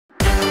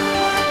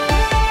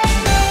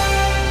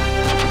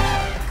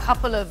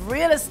couple of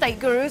real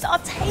estate gurus are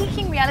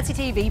taking reality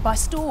TV by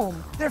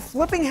storm. They're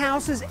flipping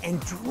houses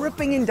and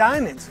dripping in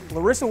diamonds.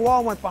 Larissa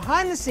Wall went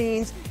behind the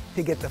scenes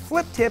to get the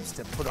flip tips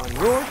to put on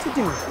your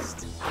to-do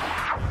list.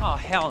 Oh,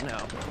 hell no.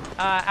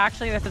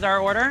 Actually, this is our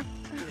order.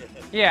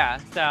 Yeah,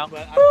 so.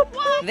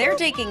 They're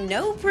taking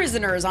no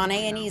prisoners on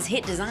A&E's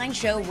hit design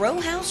show, Row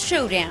House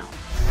Showdown.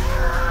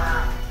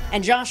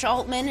 And Josh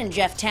Altman and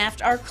Jeff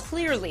Taft are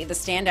clearly the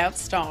standout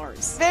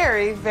stars.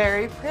 Very,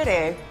 very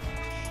pretty.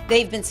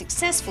 They've been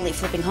successfully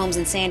flipping homes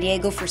in San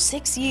Diego for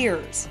 6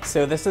 years.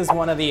 So this is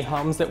one of the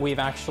homes that we've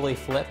actually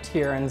flipped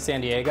here in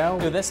San Diego.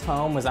 So this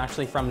home was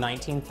actually from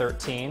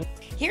 1913.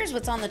 Here's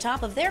what's on the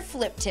top of their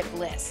flip tip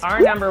list. Our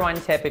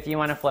 #1 tip, if you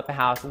want to flip a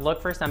house,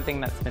 look for something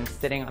that's been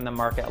sitting on the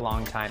market a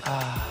long time.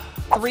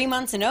 3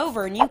 months and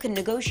over, and you can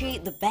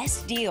negotiate the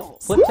best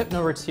deals. Flip tip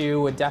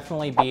 #2 would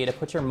definitely be to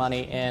put your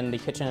money in the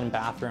kitchen and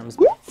bathrooms.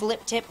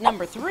 Flip tip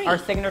 #3. Our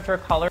signature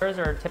colors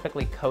are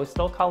typically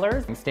coastal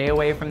colors. Stay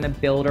away from the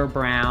builder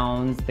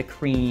browns, the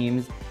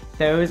creams.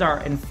 Those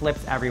are in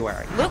flips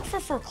everywhere. Look for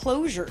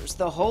foreclosures,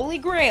 the holy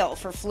grail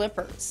for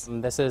flippers.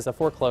 This is a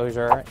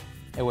foreclosure.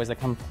 It was a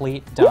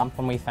complete dump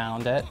when we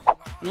found it.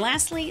 And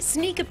lastly,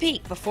 sneak a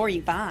peek before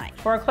you buy.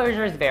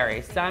 Foreclosures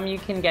vary. Some you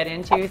can get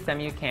into, some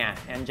you can't.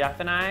 And Jeff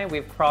and I,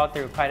 we've crawled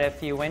through quite a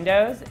few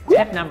windows.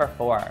 Tip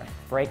 #4,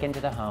 break into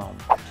the home.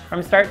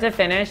 From start to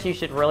finish, you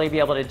should really be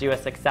able to do a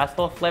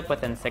successful flip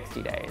within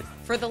 60 days.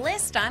 For The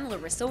List, I'm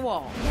Larissa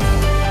Wall.